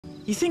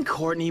You think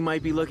Courtney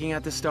might be looking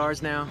at the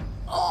stars now?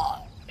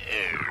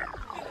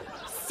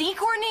 See,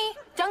 Courtney?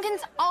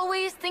 Duncan's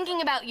always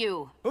thinking about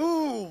you.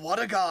 Ooh,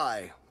 what a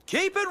guy.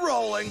 Keep it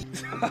rolling.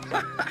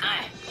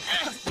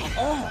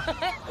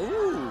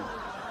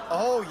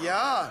 Oh,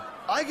 yeah.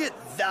 I get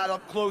that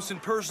up close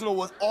and personal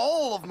with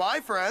all of my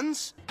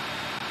friends.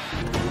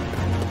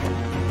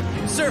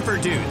 Surfer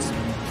dudes,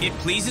 it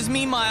pleases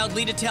me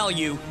mildly to tell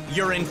you,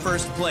 you're in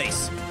first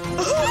place.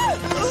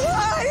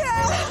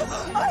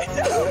 I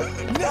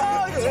don't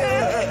know,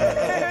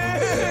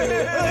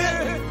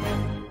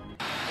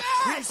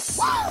 Yes!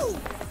 Woo!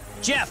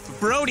 Jeff,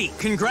 Brody,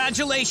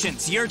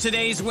 congratulations, you're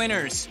today's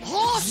winners.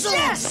 Awesome!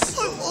 Yes!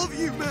 I love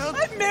you, man.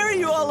 I'd marry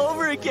you all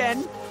over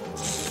again.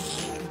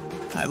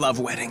 I love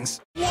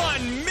weddings.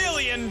 $1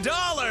 million!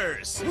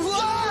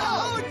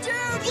 Whoa, dude,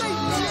 we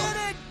did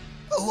it!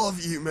 I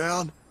love you,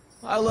 man.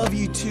 I love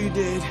you too,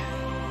 dude.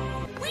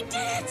 We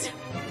did it!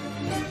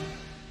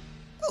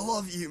 I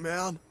love you,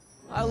 man.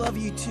 I love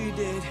you too,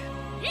 dude.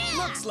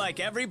 Looks like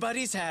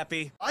everybody's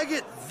happy. I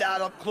get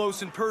that up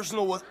close and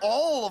personal with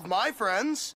all of my friends.